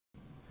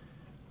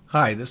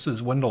Hi, this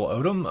is Wendell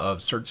Odom of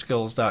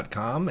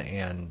SearchSkills.com,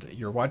 and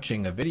you're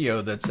watching a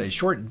video that's a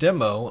short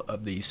demo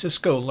of the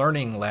Cisco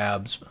Learning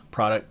Labs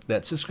product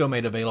that Cisco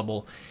made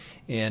available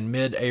in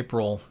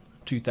mid-April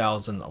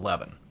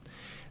 2011.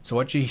 So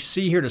what you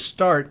see here to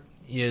start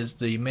is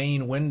the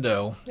main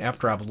window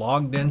after I've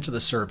logged into the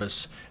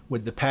service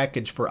with the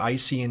package for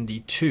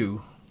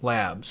ICND2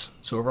 labs.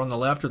 So over on the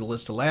left are the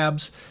list of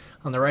labs.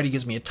 On the right it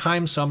gives me a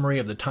time summary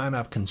of the time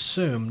I've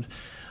consumed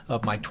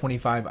of my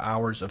 25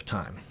 hours of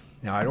time.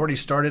 Now I'd already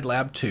started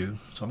lab 2,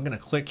 so I'm going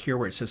to click here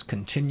where it says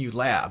continue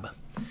lab.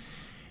 In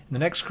the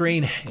next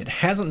screen, it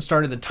hasn't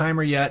started the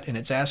timer yet, and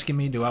it's asking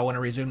me, do I want to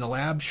resume the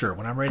lab? Sure.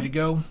 When I'm ready to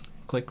go,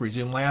 click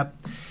resume lab.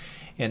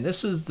 And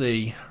this is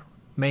the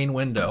main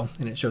window,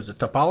 and it shows the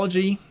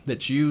topology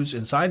that's used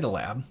inside the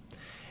lab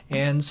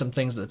and some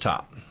things at the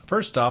top.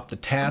 First off, the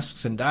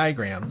tasks and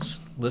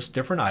diagrams list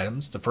different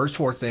items. The first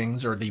 4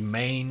 things are the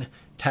main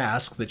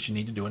task that you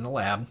need to do in the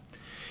lab.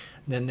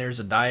 And then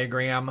there's a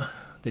diagram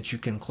that you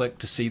can click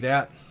to see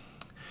that.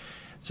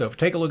 So if you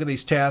take a look at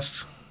these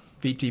tasks,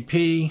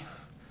 VTP,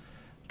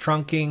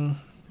 trunking,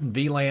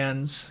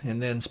 VLANs,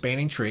 and then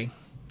spanning tree,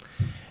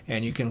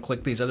 and you can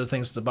click these other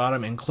things at the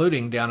bottom,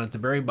 including down at the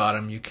very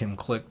bottom you can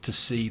click to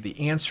see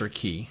the answer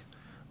key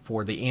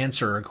for the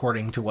answer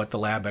according to what the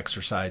lab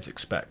exercise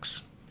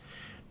expects.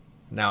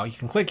 Now you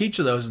can click each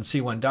of those and see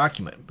one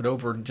document, but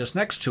over just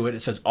next to it,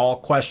 it says all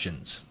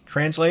questions.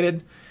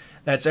 Translated,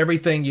 that's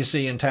everything you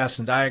see in tasks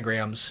and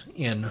diagrams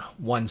in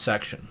one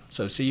section.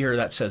 So see here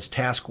that says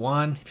task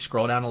 1. If you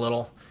scroll down a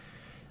little,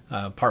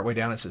 partway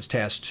down it says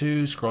task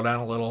 2. Scroll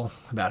down a little,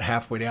 about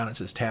halfway down it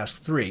says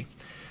task 3.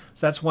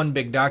 So that's one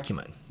big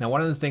document. Now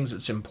one of the things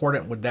that's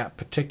important with that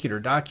particular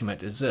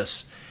document is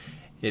this.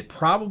 It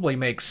probably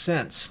makes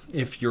sense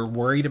if you're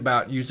worried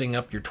about using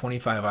up your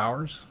 25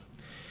 hours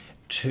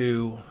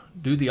to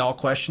do the all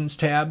questions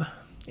tab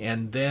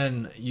and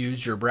then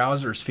use your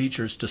browser's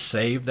features to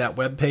save that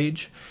web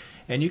page.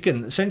 And you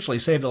can essentially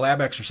save the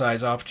lab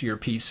exercise off to your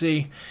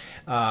PC,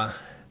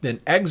 then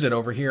exit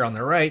over here on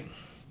the right,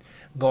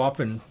 go off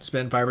and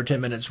spend 5 or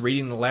 10 minutes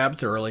reading the lab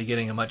thoroughly,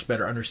 getting a much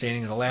better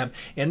understanding of the lab,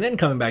 and then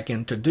coming back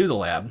in to do the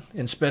lab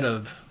instead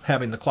of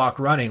having the clock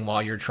running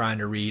while you're trying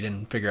to read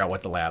and figure out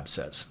what the lab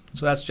says.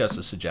 So that's just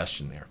a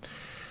suggestion there.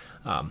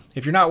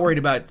 If you're not worried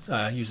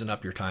about using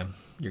up your time,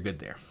 you're good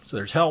there. So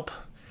there's help.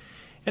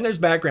 And there's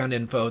background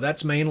info.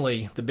 That's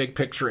mainly the big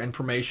picture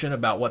information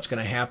about what's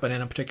going to happen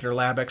in a particular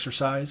lab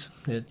exercise.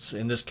 It's,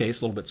 in this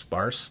case, a little bit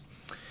sparse.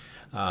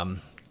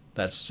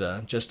 That's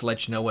just to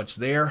let you know what's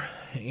there.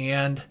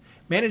 And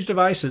manage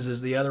devices is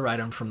the other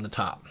item from the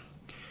top.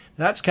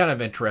 That's kind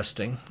of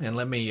interesting, and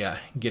let me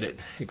get it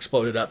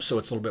exploded up so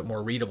it's a little bit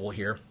more readable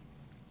here.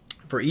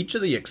 For each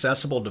of the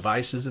accessible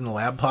devices in the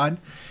lab pod,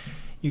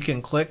 you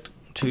can click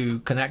to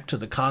connect to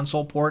the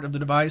console port of the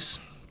device.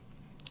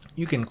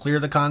 You can clear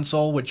the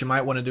console, which you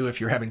might want to do if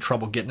you're having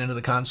trouble getting into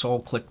the console.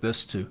 Click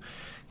this to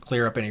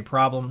clear up any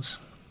problems.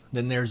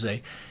 Then there's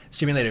a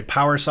simulated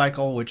power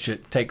cycle, which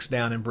it takes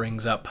down and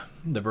brings up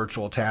the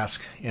virtual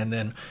task, and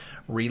then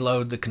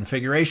reload the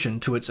configuration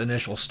to its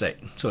initial state.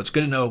 So it's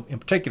good to know in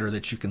particular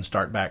that you can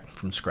start back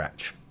from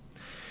scratch.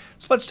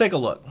 So let's take a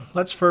look.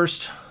 Let's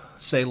first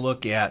say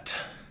look at,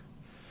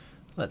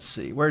 let's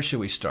see, where should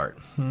we start?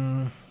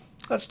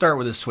 Let's start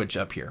with this switch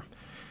up here.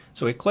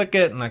 So we click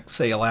it and I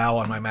say allow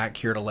on my Mac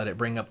here to let it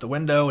bring up the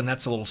window, and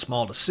that's a little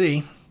small to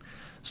see.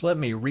 So let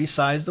me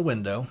resize the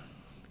window.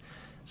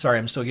 Sorry,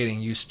 I'm still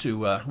getting used to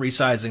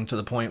resizing to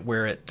the point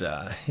where it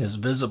is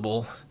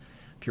visible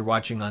if you're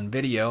watching on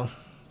video.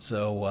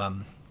 So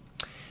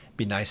it'd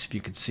be nice if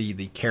you could see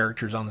the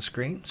characters on the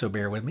screen, so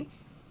bear with me.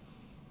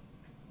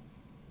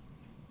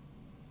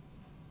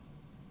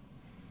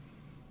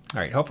 All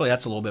right, hopefully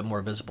that's a little bit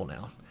more visible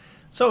now.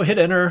 So hit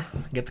enter,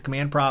 get the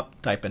command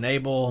prompt, type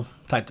enable,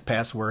 type the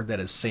password,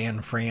 that is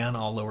San Fran,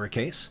 all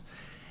lowercase.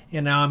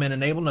 And now I'm in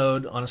enable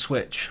node on a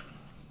switch.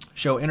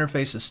 Show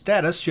interfaces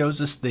status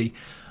shows us the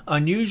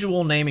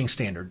unusual naming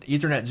standard,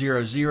 Ethernet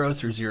 00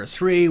 through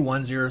 03,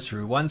 10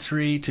 through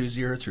 13,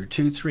 20 through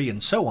 23,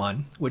 and so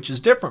on, which is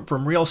different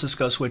from real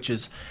Cisco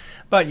switches,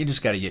 but you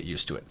just got to get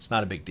used to it. It's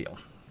not a big deal.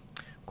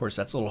 Of course,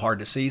 that's a little hard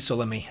to see, so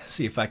let me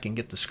see if I can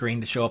get the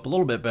screen to show up a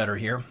little bit better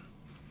here.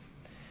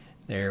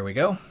 There we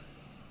go.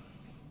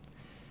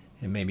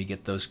 And maybe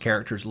get those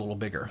characters a little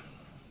bigger.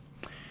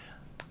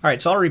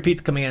 Alright, so I'll repeat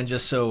the command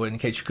just so in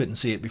case you couldn't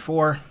see it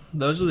before.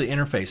 Those are the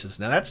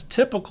interfaces. Now that's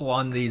typical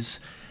on these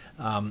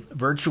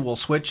virtual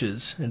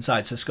switches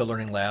inside Cisco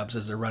Learning Labs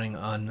as they're running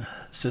on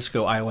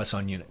Cisco iOS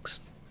on Unix.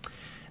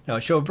 Now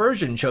show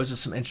version shows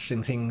us some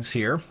interesting things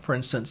here. For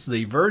instance,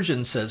 the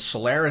version says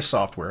Solaris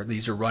software.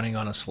 These are running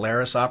on a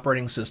Solaris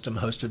operating system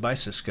hosted by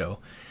Cisco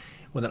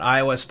with an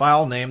iOS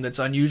file name that's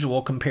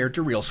unusual compared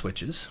to real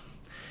switches.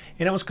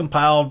 And it was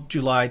compiled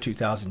July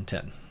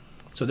 2010.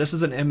 So this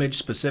is an image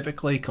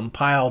specifically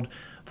compiled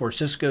for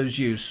Cisco's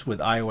use with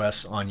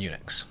iOS on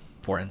Unix,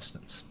 for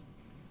instance.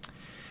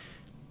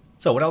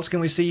 So what else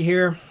can we see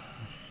here?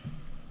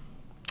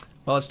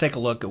 Well, let's take a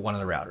look at one of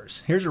the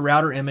routers. Here's a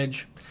router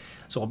image.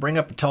 So we'll bring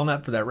up a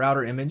telnet for that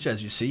router image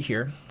as you see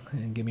here,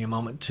 and give me a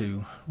moment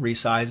to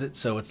resize it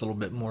so it's a little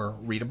bit more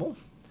readable.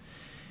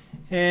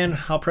 And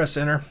I'll press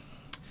enter,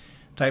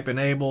 type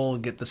enable,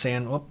 get the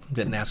SAN. Oh,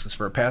 didn't ask us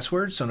for a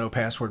password, so no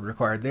password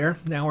required there.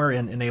 Now we're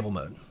in enable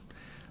mode.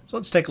 So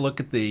let's take a look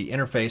at the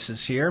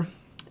interfaces here.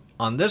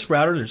 On this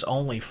router, there's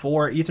only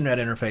 4 Ethernet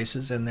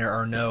interfaces, and there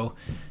are no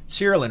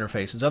serial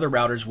interfaces. Other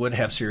routers would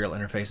have serial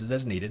interfaces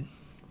as needed.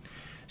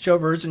 Show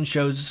version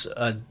shows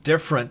a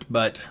different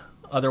but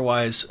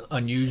otherwise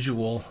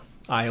unusual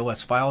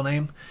iOS file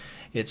name.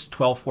 It's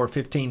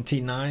 12.4.15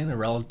 T9, a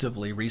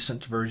relatively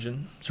recent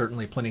version.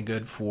 Certainly plenty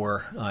good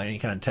for any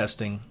kind of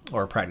testing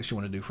or practice you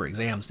want to do for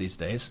exams these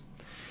days.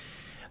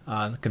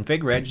 The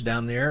config reg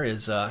down there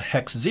is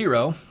hex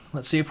 0.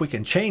 Let's see if we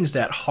can change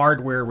that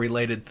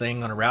hardware-related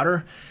thing on a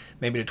router,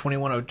 maybe to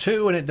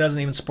 2102, and it doesn't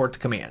even support the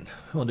command.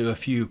 We'll do a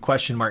few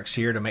question marks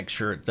here to make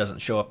sure it doesn't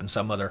show up in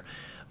some other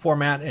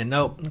format, and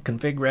nope, the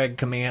config reg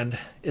command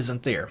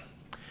isn't there.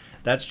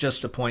 That's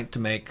just a point to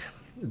make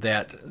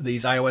that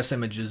these iOS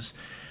images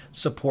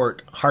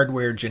support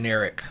hardware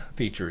generic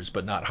features,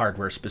 but not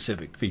hardware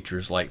specific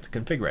features like the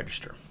config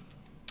register.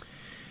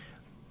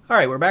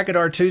 Alright, we're back at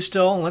R2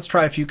 still. Let's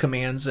try a few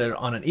commands that are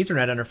on an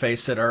Ethernet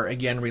interface that are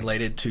again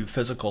related to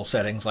physical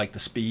settings like the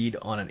speed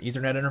on an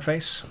Ethernet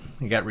interface.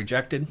 You got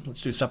rejected.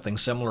 Let's do something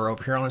similar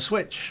over here on a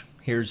switch.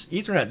 Here's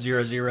Ethernet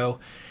 00.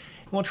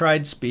 We'll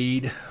try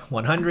speed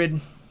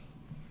 100.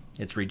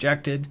 It's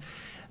rejected.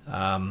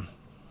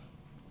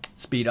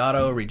 Speed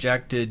auto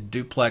rejected.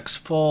 Duplex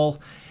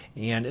full.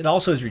 And it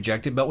also is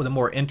rejected, but with a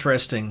more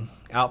interesting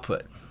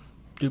output.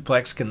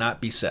 Duplex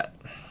cannot be set.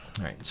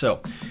 All right,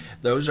 so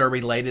those are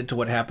related to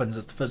what happens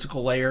at the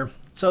physical layer.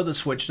 So the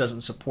switch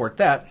doesn't support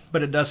that,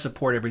 but it does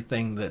support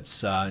everything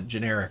that's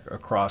generic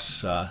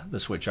across the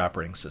switch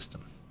operating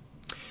system.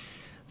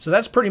 So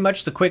that's pretty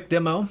much the quick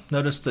demo.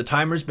 Notice the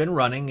timer's been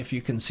running. If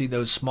you can see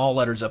those small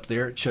letters up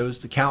there, it shows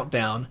the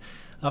countdown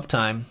of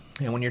time.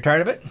 And when you're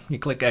tired of it, you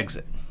click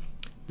exit.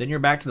 Then you're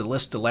back to the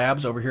list of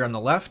labs over here on the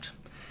left.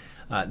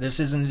 This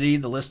is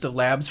indeed the list of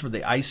labs for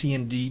the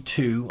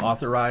ICND2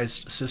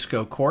 authorized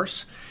Cisco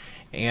course.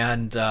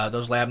 And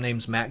those lab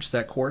names match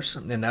that course,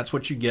 and that's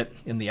what you get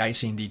in the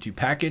ICND2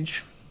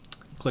 package.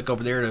 Click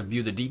over there to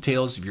view the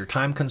details of your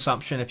time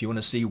consumption if you want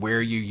to see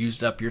where you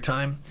used up your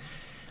time.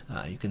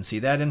 You can see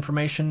that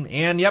information.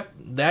 And yep,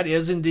 that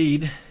is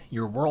indeed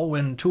your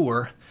whirlwind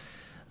tour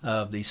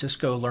of the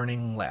Cisco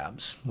Learning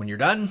Labs. When you're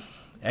done,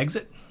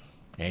 exit,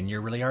 and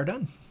you really are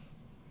done.